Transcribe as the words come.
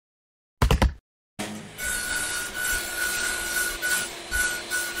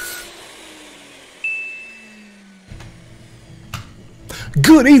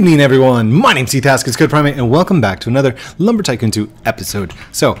Good evening, everyone. My name's Heath, Haskins, Code Primate, and welcome back to another Lumber Tycoon 2 episode.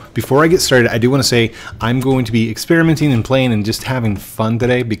 So, before I get started, I do want to say I'm going to be experimenting and playing and just having fun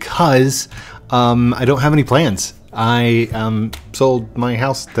today because I don't have any plans. I sold my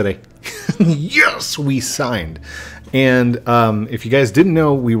house today. Yes, we signed. And if you guys didn't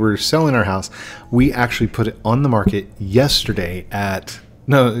know, we were selling our house. We actually put it on the market yesterday at...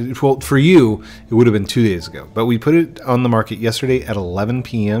 No, well, for you, it would have been 2 days ago. But we put it on the market yesterday at 11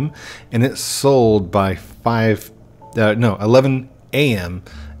 p.m. and it sold by 11 a.m.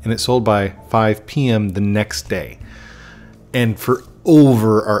 and it sold by 5 p.m. the next day. And for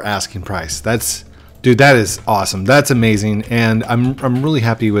over our asking price. Dude, that is awesome. That's amazing. And I'm really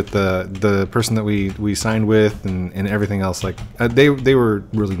happy with the person that we signed with and everything else. Like they were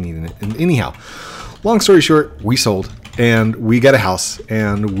really needing it. And anyhow, long story short, we sold. And we got a house,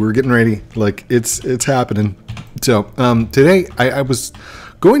 and we're getting ready. Like it's happening. So today I was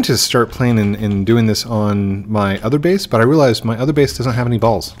going to start playing and doing this on my other base, but I realized my other base doesn't have any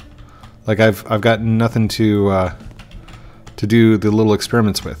balls. Like I've got nothing to do the little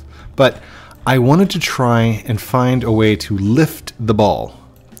experiments with. But I wanted to try and find a way to lift the ball,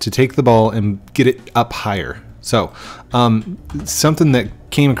 to take the ball and get it up higher. So something that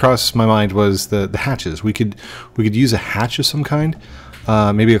came across my mind was the hatches. We could use a hatch of some kind,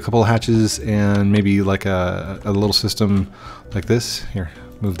 maybe a couple of hatches, and maybe like a little system like this. Here,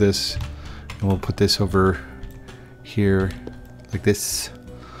 move this, and we'll put this over here like this,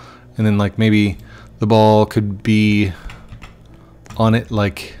 and then like maybe the ball could be on it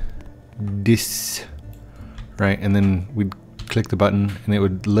like this, right? And then we'd click the button and it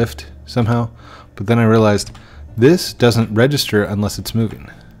would lift somehow. But then I realized this doesn't register unless it's moving,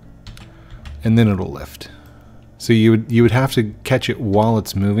 and then it'll lift. So you would have to catch it while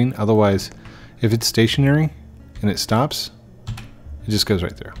it's moving. Otherwise, if it's stationary and it stops, it just goes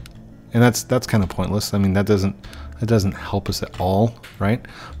right through, and that's kind of pointless. I mean, that doesn't help us at all, right?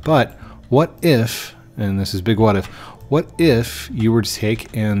 But what if, and this is big what if you were to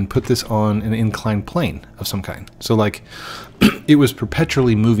take and put this on an inclined plane of some kind? So like it was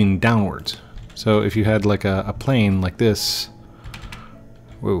perpetually moving downwards. So if you had like a plane like this,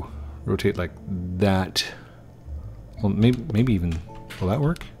 whoa, rotate like that. Well, maybe even, will that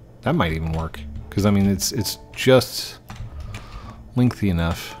work? That might even work, because I mean it's just lengthy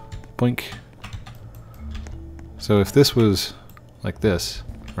enough. Boink. So if this was like this,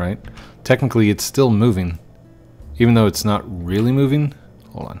 right? Technically it's still moving, even though it's not really moving.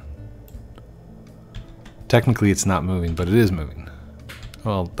 Hold on. Technically it's not moving, but it is moving.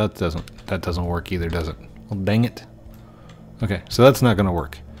 Well, that doesn't work either, does it? Well, dang it. Okay, so that's not gonna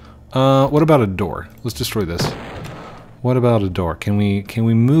work. What about a door? Let's destroy this. What about a door? Can we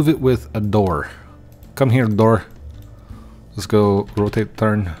move it with a door? Come here, door. Let's go rotate,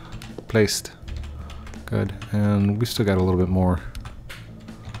 turn, placed. Good. And we still got a little bit more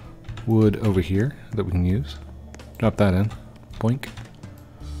wood over here that we can use. Drop that in. Boink.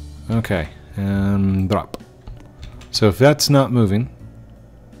 Okay, and drop. So if that's not moving,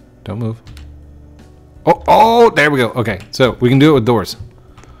 don't move. Oh, there we go. Okay, so we can do it with doors.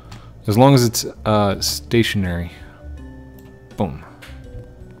 As long as it's stationary. Boom.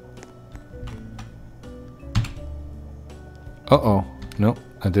 Uh-oh. Nope,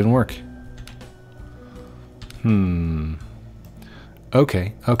 that didn't work.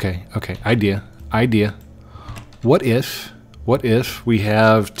 Okay. Idea. What if we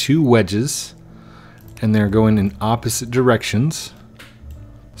have two wedges and they're going in opposite directions?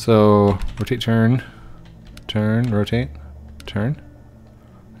 So rotate, turn, rotate, turn,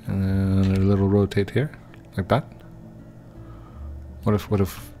 and then a little rotate here, like that. What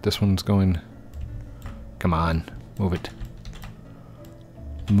if this one's going? Come on, move it.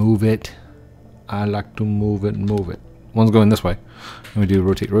 Move it. I like to move it. One's going this way, and we do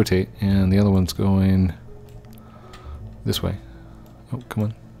rotate, and the other one's going this way. Oh,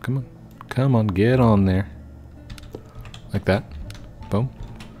 come on, get on there, like that. Boom.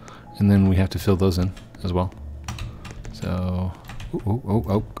 And then we have to fill those in as well. So,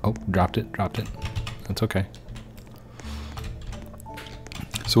 oh, dropped it. That's okay.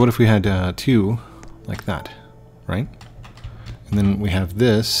 So what if we had two like that, right? And then we have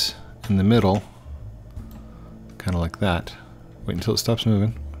this in the middle, kind of like that. Wait until it stops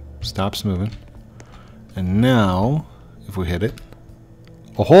moving. And now, if we hit it,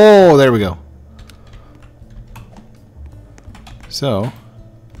 oh, there we go. So,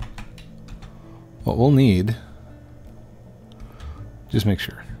 what we'll need, just make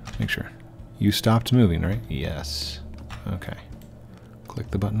sure. You stopped moving, right? Yes. Okay.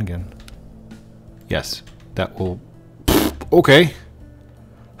 Click the button again. Yes, that will... Okay.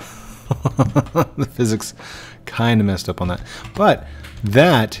 The physics kind of messed up on that. But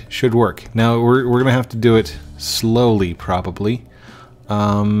that should work. Now, we're going to have to do it slowly, probably.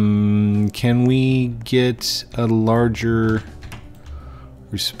 Can we get a larger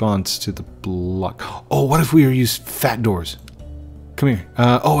response to the block? Oh, what if we use fat doors? Come here.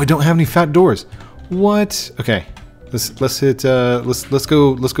 Oh, I don't have any fat doors. What? Okay. Let's hit. Let's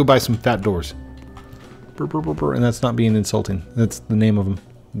go buy some fat doors. And that's not being insulting. That's the name of them.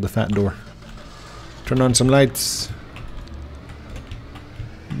 The fat door. Turn on some lights.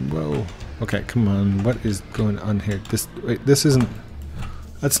 Whoa. Okay, come on. What is going on here? Wait, this isn't.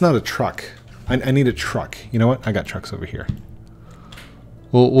 That's not a truck. I need a truck. You know what? I got trucks over here.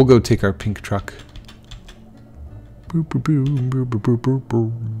 We'll go take our pink truck. Boop, boop, boop, boop, boop, boop,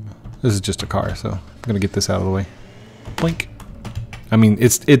 boop. This is just a car, so I'm gonna get this out of the way. Blink. I mean,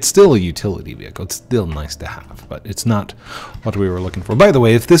 it's still a utility vehicle. It's still nice to have, but it's not what we were looking for. By the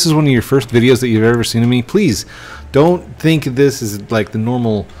way, if this is one of your first videos that you've ever seen of me, please don't think this is like the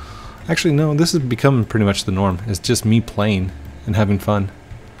normal. Actually, no, this has become pretty much the norm. It's just me playing and having fun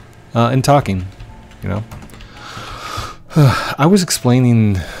and talking, you know. I was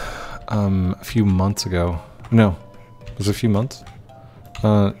explaining a few months ago. No, it was a few months.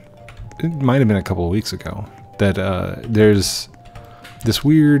 It might have been a couple of weeks ago that there's this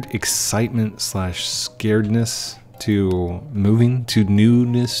weird excitement / scaredness to moving, to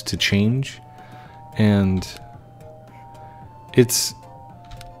newness, to change, and it's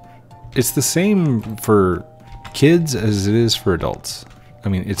the same for kids as it is for adults. I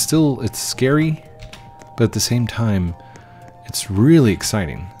mean, it's scary, but at the same time, it's really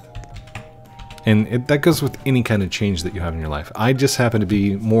exciting. And that goes with any kind of change that you have in your life. I just happen to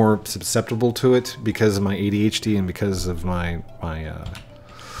be more susceptible to it because of my ADHD and because of my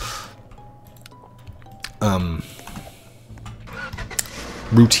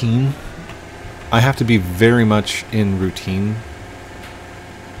routine. I have to be very much in routine,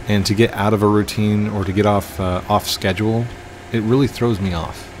 and to get out of a routine or to get off schedule, it really throws me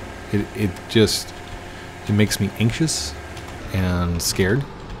off. It makes me anxious and scared.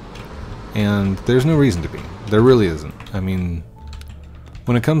 And there's no reason to be. There really isn't. I mean,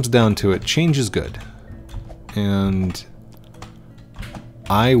 when it comes down to it, change is good. And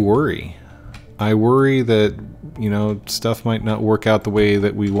I worry. I worry that, you know, stuff might not work out the way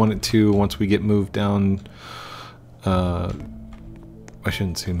that we want it to once we get moved down. I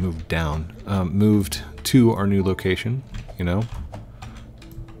shouldn't say moved down. Moved to our new location, you know.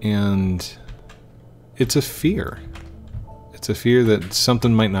 And it's a fear. It's a fear that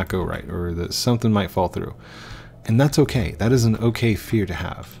something might not go right or that something might fall through. And that's okay. That is an okay fear to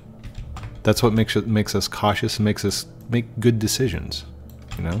have. That's what makes us cautious and makes us make good decisions,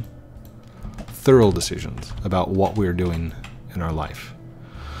 you know? Thorough decisions about what we're doing in our life.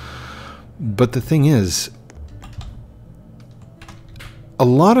 But the thing is, a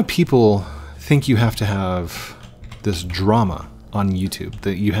lot of people think you have to have this drama on YouTube,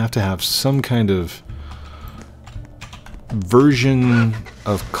 that you have to have some kind of version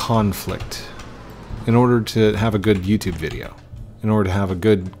of conflict in order to have a good YouTube video, in order to have a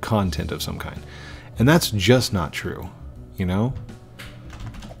good content of some kind. And that's just not true, you know?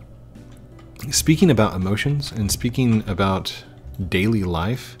 Speaking about emotions and speaking about daily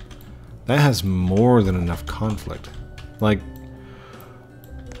life, that has more than enough conflict. Like,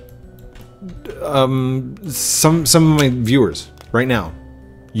 some of my viewers right now,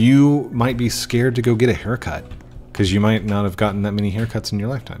 you might be scared to go get a haircut because you might not have gotten that many haircuts in your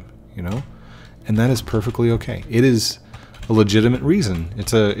lifetime, you know? And that is perfectly okay. It is a legitimate reason.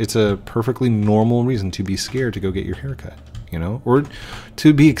 It's a perfectly normal reason to be scared to go get your haircut, you know? Or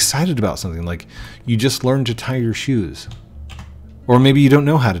to be excited about something, like you just learned to tie your shoes. Or maybe you don't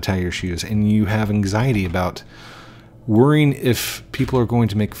know how to tie your shoes and you have anxiety about worrying if people are going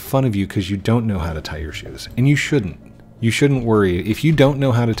to make fun of you because you don't know how to tie your shoes. And you shouldn't. You shouldn't worry. If you don't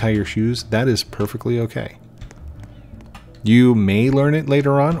know how to tie your shoes, that is perfectly okay. You may learn it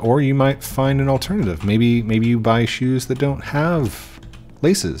later on, or you might find an alternative. Maybe you buy shoes that don't have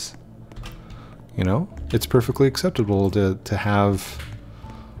laces. You know, it's perfectly acceptable to have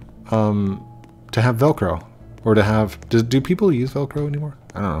Velcro, or to have. Do people use Velcro anymore?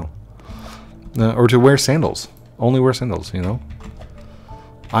 I don't know. Or to wear sandals. Only wear sandals. You know.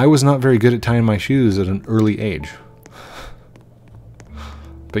 I was not very good at tying my shoes at an early age.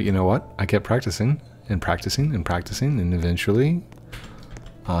 But you know what? I kept practicing. And practicing and practicing, and eventually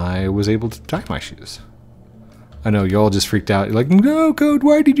I was able to tie my shoes. I know y'all just freaked out. You're like, no, Code,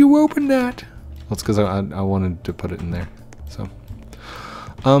 why did you open that? Well, it's because I wanted to put it in there. So,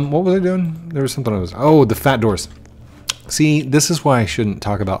 what was I doing? There was something I was. Oh, the fat doors. See, this is why I shouldn't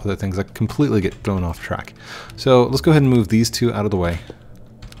talk about other things. I completely get thrown off track. So let's go ahead and move these two out of the way.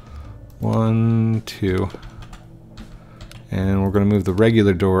 1, 2. And we're going to move the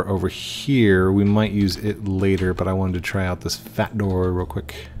regular door over here. We might use it later, but I wanted to try out this fat door real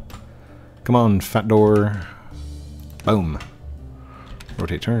quick. Come on, fat door. Boom.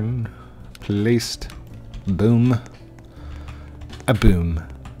 Rotate, turn. Placed. Boom. A boom.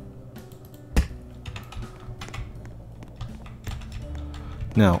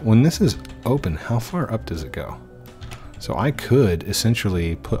 Now, when this is open, how far up does it go? So I could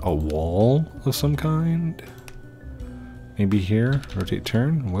essentially put a wall of some kind. Maybe here. Rotate,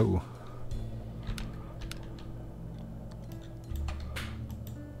 turn. Whoa.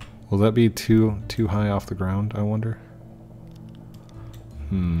 Will that be too high off the ground, I wonder?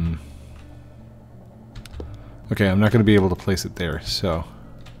 Okay, I'm not going to be able to place it there, so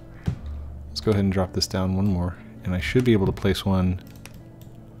let's go ahead and drop this down one more, and I should be able to place one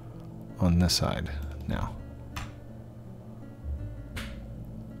on this side now.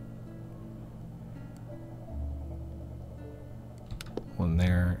 One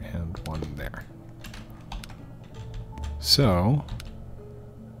there and one there. So,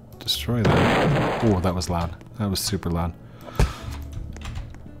 destroy that. Oh, that was loud. That was super loud.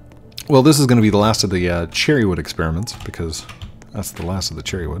 Well, this is going to be the last of the cherrywood experiments, because that's the last of the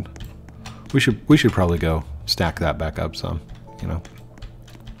cherrywood. We should probably go stack that back up some, you know.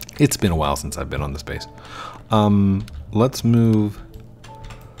 It's been a while since I've been on this base. Let's move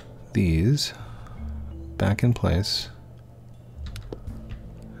these back in place.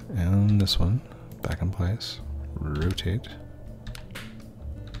 And this one back in place. Rotate.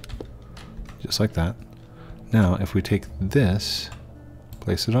 Just like that. Now, if we take this,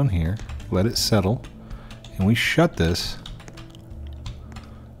 place it on here, let it settle, and we shut this.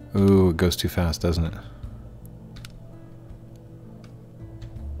 Ooh, it goes too fast, doesn't it?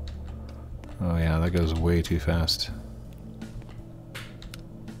 Oh yeah, that goes way too fast.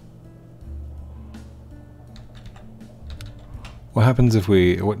 What happens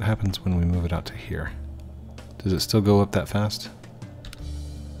when we move it out to here? Does it still go up that fast?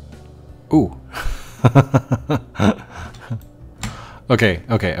 Ooh. Okay.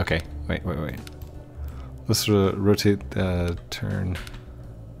 Wait. Let's rotate, turn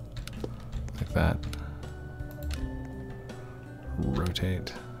like that.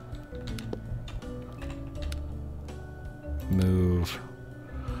 Rotate. Move.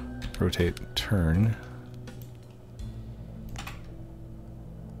 Rotate, turn.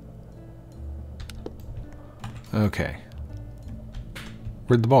 Okay.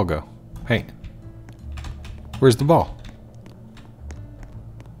 Where'd the ball go? Hey. Where's the ball?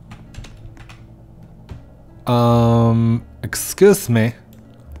 Excuse me.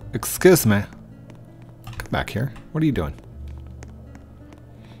 Excuse me. Come back here. What are you doing?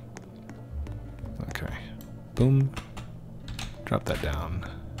 Okay. Boom. Drop that down.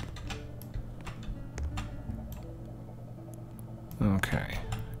 Okay.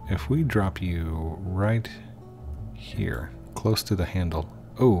 If we drop you right here, close to the handle.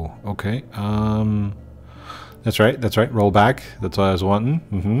 Oh, okay. That's right. Roll back. That's what I was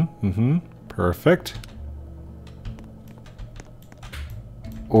wanting. Perfect.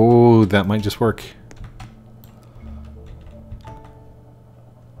 Oh, that might just work.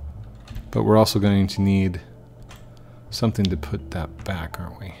 But we're also going to need something to put that back,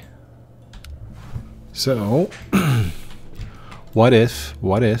 aren't we? So, what if,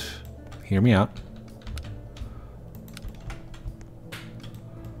 hear me out.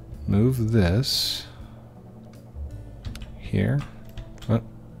 Move this here. What?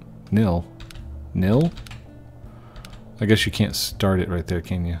 Nil. I guess you can't start it right there,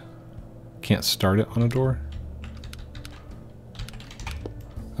 can you? Can't start it on a door?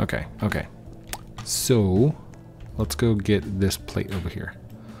 Okay. So, let's go get this plate over here.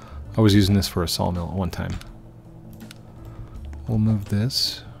 I was using this for a sawmill at one time. We'll move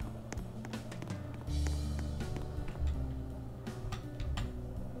this.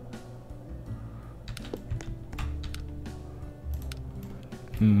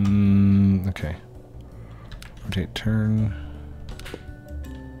 Okay. Rotate, turn.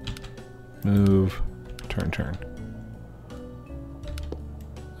 Move. Turn.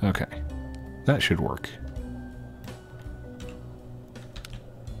 Okay. That should work.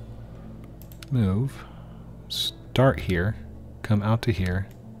 Move. Start here. Come out to here.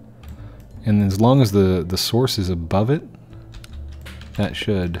 And as long as the source is above it, that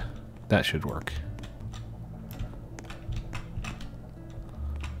should work.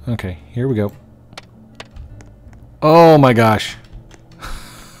 Okay, here we go. Oh my gosh.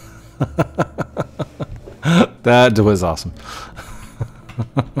 That was awesome.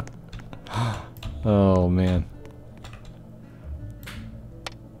 Oh man.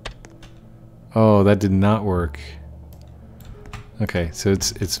 Oh, that did not work. Okay, so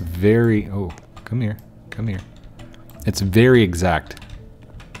it's very, oh, come here. Come here. It's very exact.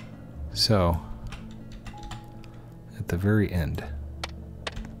 So at the very end.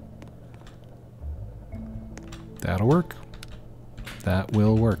 That'll work. That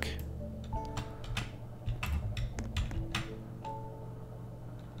will work.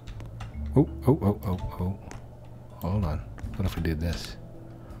 Oh, oh, oh, oh, oh. Hold on. What if we did this?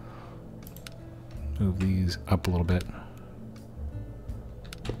 Move these up a little bit.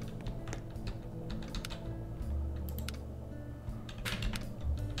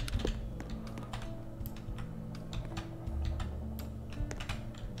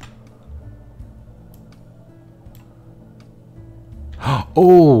 Oh,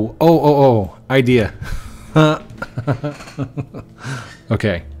 oh, oh, oh, idea.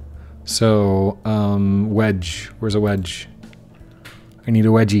 Okay. So, wedge. Where's a wedge? I need a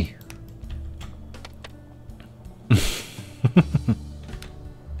wedgie.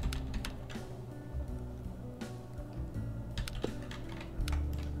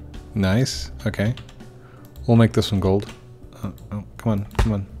 Nice. Okay. We'll make this one gold. Oh, come on,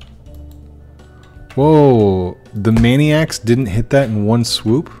 come on. Whoa, the maniacs didn't hit that in one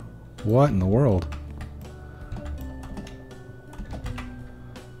swoop? What in the world?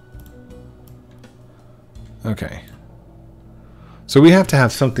 Okay. So we have to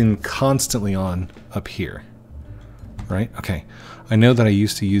have something constantly on up here. Right? Okay. I know that I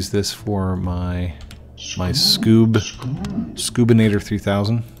used to use this for my Scoobinator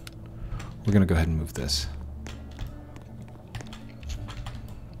 3000. We're going to go ahead and move this.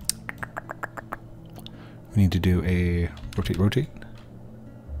 We need to do a rotate, rotate.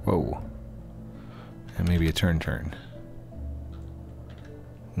 Whoa. And maybe a turn, turn.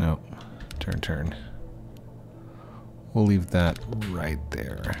 Nope. Turn, turn. We'll leave that right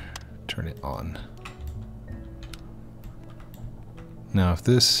there. Turn it on. Now if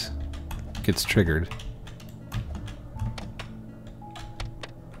this gets triggered,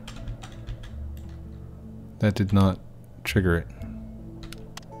 that did not trigger it.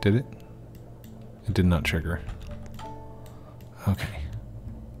 Did it? It did not trigger. Okay.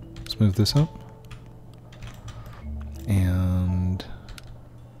 Let's move this up. And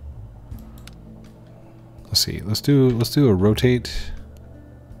let's see. Let's do a rotate.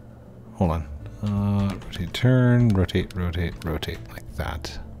 Hold on. Rotate, turn, rotate, rotate, rotate, like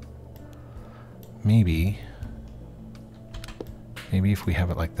that. Maybe if we have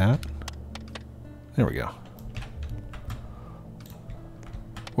it like that. There we go.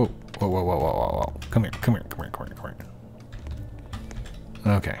 Whoa, whoa, whoa, whoa, whoa, whoa, whoa. Come here, come here, come here, come here, come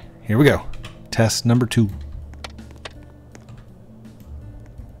here. Okay, here we go. Test number 2.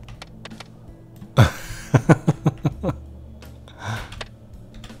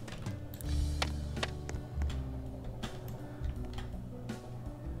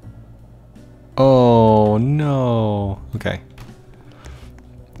 Oh no. Okay.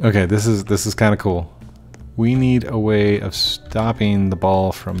 Okay, this is kind of cool. We need a way of stopping the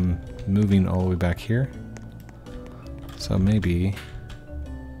ball from moving all the way back here. So maybe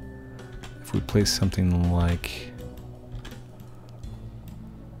if we place something like,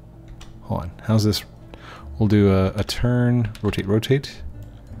 hold on, how's this? We'll do a turn, rotate, rotate.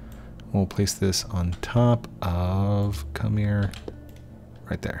 We'll place this on top of, come here,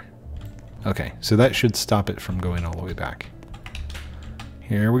 right there. Okay, so that should stop it from going all the way back.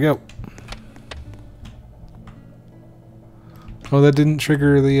 Here we go. Oh, that didn't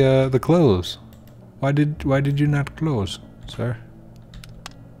trigger the close. Why did you not close, sir?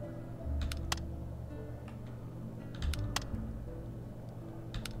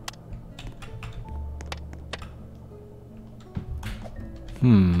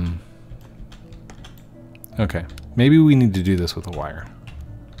 Okay, maybe we need to do this with a wire.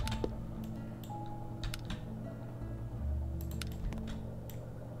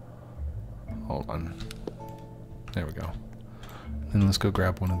 Hold on. There we go. And let's go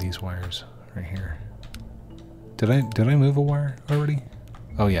grab one of these wires right here. Did I move a wire already?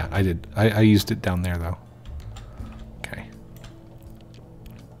 Oh yeah, I did. I used it down there though. Okay.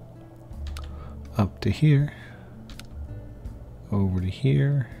 Up to here. Over to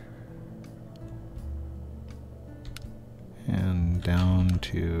here. And down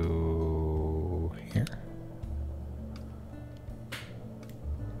to here.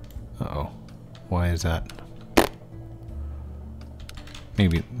 Uh-oh. Why is that?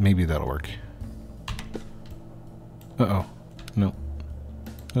 Maybe that'll work. Uh-oh. No.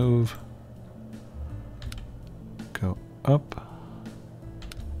 Move. up.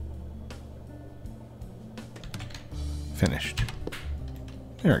 Finished.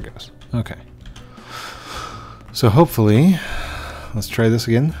 There it goes. Okay. So hopefully, let's try this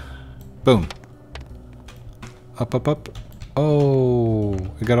again. Boom. Up, up, up. Oh,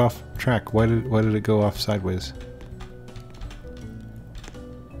 it got off track. Why did it go off sideways?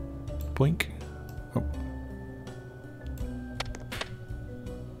 Blink. Oh.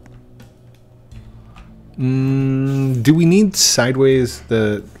 Do we need sideways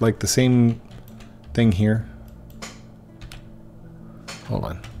the same thing here? Hold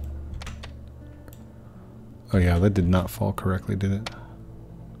on. Oh yeah, that did not fall correctly, did it?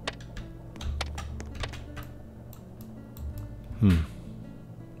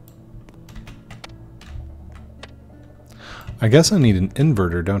 I guess I need an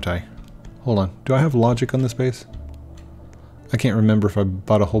inverter, don't I? Hold on. Do I have logic on this base? I can't remember if I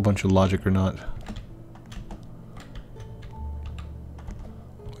bought a whole bunch of logic or not.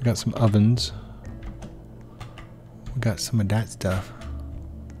 We got some ovens. We got some of that stuff.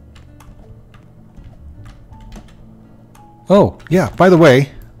 Oh, yeah, by the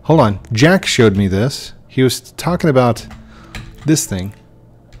way, hold on. Jack showed me this. He was talking about this thing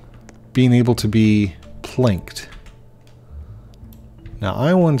being able to be planked. Now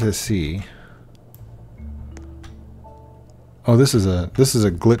I want to see. Oh, this is a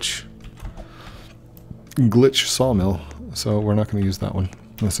glitch sawmill, so we're not going to use that one.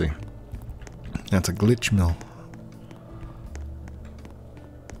 Let's see. That's a glitch mill.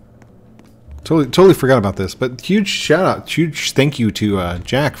 Totally forgot about this, but huge shout out, huge thank you to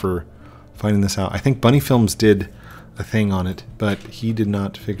Jack for finding this out. I think Bunny Films did a thing on it, but he did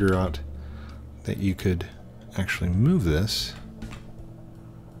not figure out that you could actually move this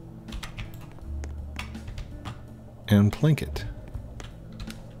and plank it.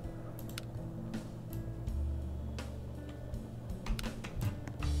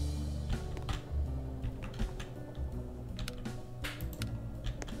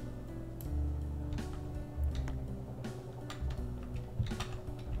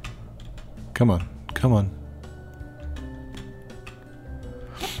 Come on, come on.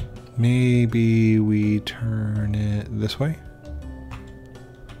 Maybe we turn it this way.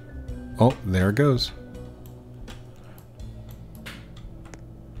 Oh, there it goes.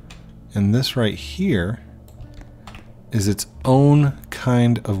 And this right here is its own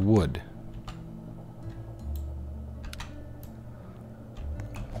kind of wood.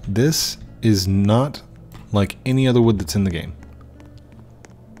 This is not like any other wood that's in the game.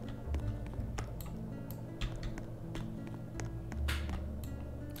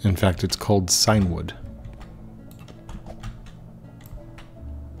 In fact, it's called signwood.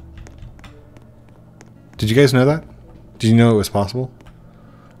 Did you guys know that? Did you know it was possible?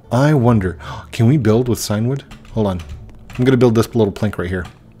 I wonder, can we build with signwood? Hold on. I'm going to build this little plank right here.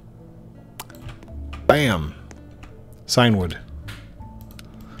 Bam! Signwood.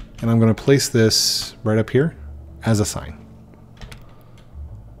 And I'm going to place this right up here as a sign.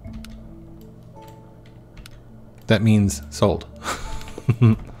 That means sold.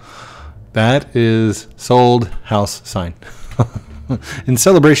 That is sold house sign. In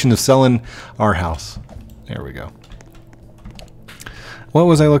celebration of selling our house. There we go. What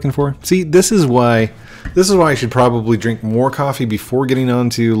was I looking for? See, this is why I should probably drink more coffee before getting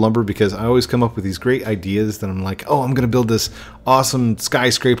onto lumber, because I always come up with these great ideas that I'm like, oh, I'm going to build this awesome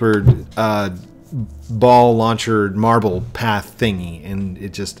skyscraper ball launcher marble path thingy, and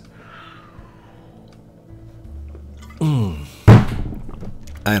it just I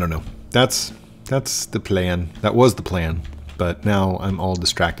don't know. That's the plan. That was the plan, but now I'm all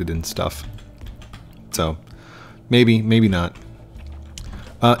distracted and stuff. So maybe not.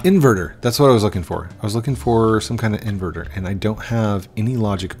 Inverter. That's what I was looking for. I was looking for some kind of inverter, and I don't have any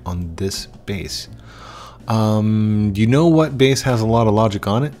logic on this base. Do you know what base has a lot of logic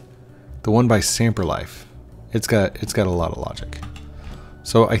on it? The one by Samper Life. It's got a lot of logic.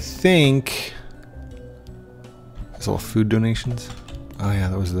 So I think it's all food donations. Oh yeah,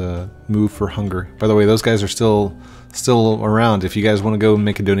 that was the Move for Hunger. By the way, those guys are still around. If you guys want to go and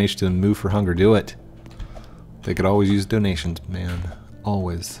make a donation to Move for Hunger, do it. They could always use donations, man.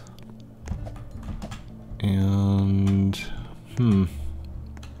 Always. And you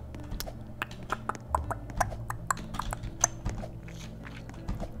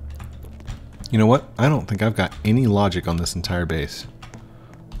know what? I don't think I've got any logic on this entire base.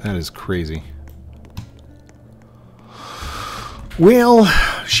 That is crazy. Well,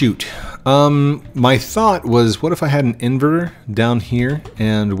 shoot. My thought was, what if I had an inverter down here,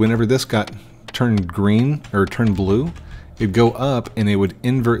 and whenever this got turned green or turned blue, it'd go up and it would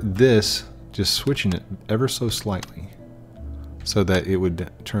invert this, just switching it ever so slightly. so that it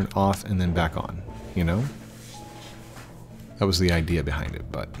would turn off and then back on, you know? That was the idea behind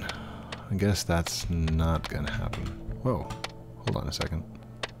it, but I guess that's not gonna happen. Whoa, hold on a second.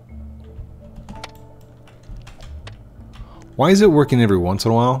 Why is it working every once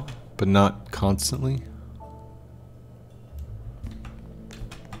in a while, but not constantly?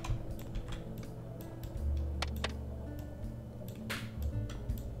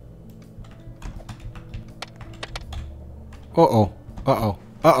 Uh-oh, uh-oh,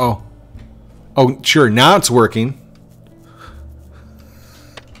 uh-oh. Oh, sure, now it's working.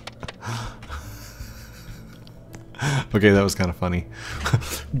 Okay, that was kind of funny.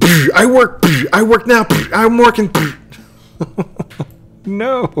 I work now, I'm working.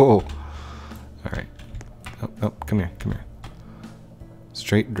 No. All right. Oh, come here.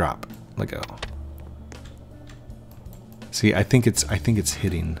 Straight drop. Let go. See, I think it's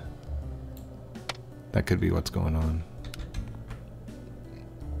hitting. That could be what's going on.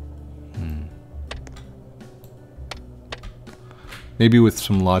 Maybe with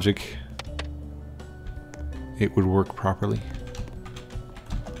some logic, it would work properly.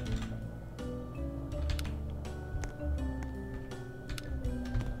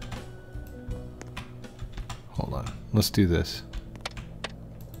 Hold on, let's do this.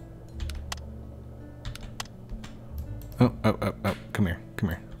 Oh, come here.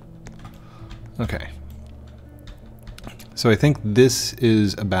 Okay. So I think this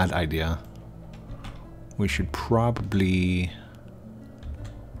is a bad idea. We should probably...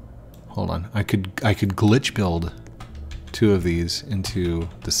 Hold on. I could glitch build 2 of these into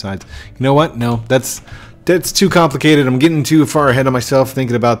the sides. You know what? No, that's too complicated. I'm getting too far ahead of myself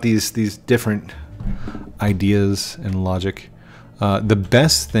thinking about these different ideas and logic. The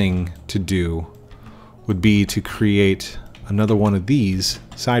best thing to do would be to create another one of these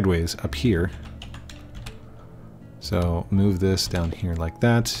sideways up here. So move this down here like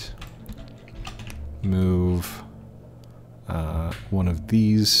that. Move one of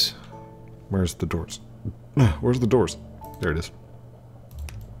these. Where's the doors? Where's the doors? There it is.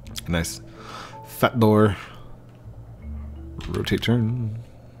 Nice. Fat door. Rotate, turn.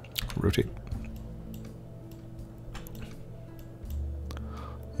 Rotate.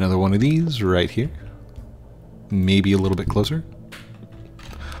 Another one of these right here. Maybe a little bit closer.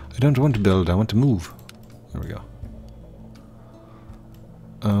 I don't want to build, I want to move. There we go.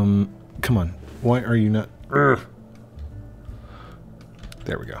 Come on. Why are you not... There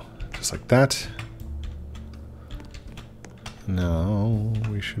we go. Just like that. Now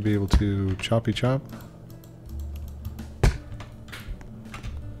we should be able to choppy chop.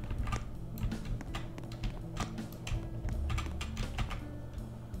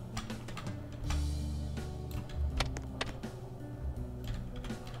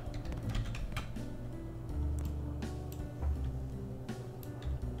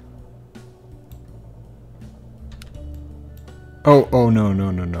 Oh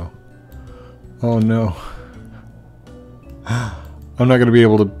no. Oh no. I'm not going to be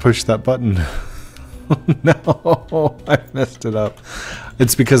able to push that button. No, I messed it up.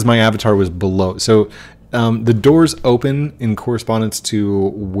 It's because my avatar was below. So the doors open in correspondence to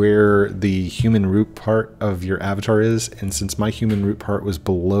where the human root part of your avatar is. And since my human root part was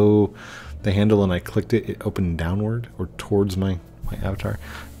below the handle and I clicked it, it opened downward or towards my avatar.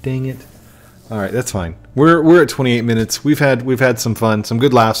 Dang it. All right, that's fine. We're at 28 minutes. We've had some fun, some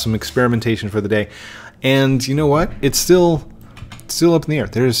good laughs, some experimentation for the day. And you know what? It's still up in the air.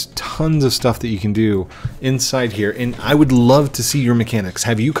 There's tons of stuff that you can do inside here, and I would love to see your mechanics.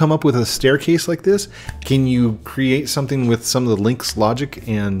 Have you come up with a staircase like this? Can you create something with some of the Link's logic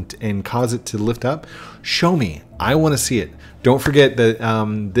and cause it to lift up? Show me. I want to see it. Don't forget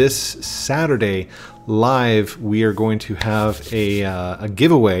that this Saturday live we are going to have a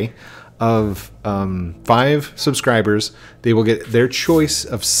giveaway of 5 subscribers. They will get their choice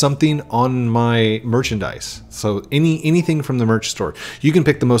of something on my merchandise. So anything from the merch store. You can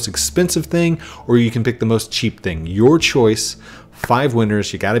pick the most expensive thing or you can pick the most cheap thing. Your choice. 5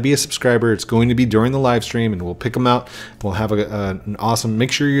 winners. You got to be a subscriber. It's going to be during the live stream and we'll pick them out. We'll have an awesome,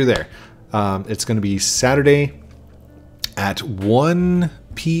 make sure you're there. It's going to be Saturday at 1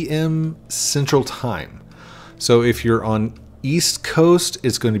 p.m. Central Time. So if you're on East Coast,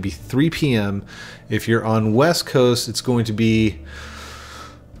 it's going to be 3 p.m. If you're on West Coast, it's going to be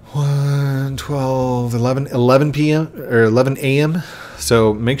 11 p.m. or 11 a.m.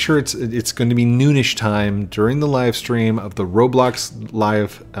 So make sure it's going to be noonish time during the live stream of the Roblox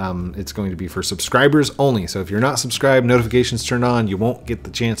live. It's going to be for subscribers only. So if you're not subscribed, notifications turn on. You won't get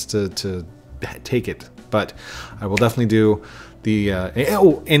the chance to take it. But I will definitely do the...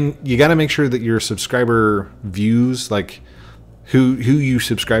 and you got to make sure that your subscriber views, like... who you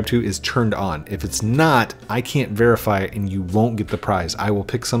subscribe to is turned on. If it's not, I can't verify it and you won't get the prize. I will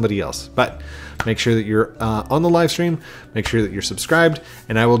pick somebody else. But make sure that you're on the live stream, make sure that you're subscribed,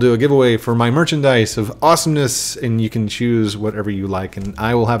 and I will do a giveaway for my merchandise of awesomeness, and you can choose whatever you like, and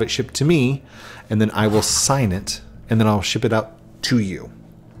I will have it shipped to me, and then I will sign it, and then I'll ship it out to you.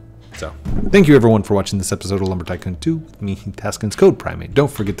 So, thank you everyone for watching this episode of Lumber Tycoon 2 with me, Heath, Haskins, Code Primate.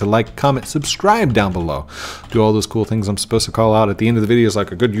 Don't forget to like, comment, subscribe down below. Do all those cool things I'm supposed to call out at the end of the videos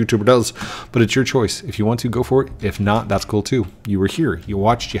like a good YouTuber does, but it's your choice. If you want to, go for it. If not, that's cool too. You were here, you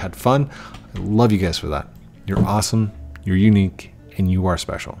watched, you had fun. I love you guys for that. You're awesome, you're unique, and you are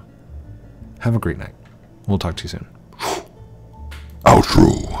special. Have a great night. We'll talk to you soon.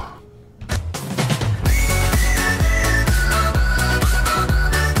 Outro.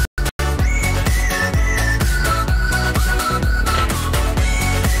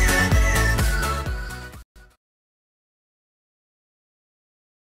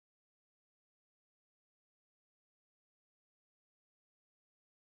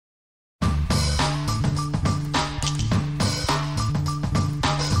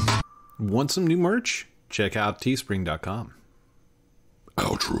 Want some new merch? Check out teespring.com.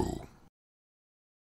 Outro.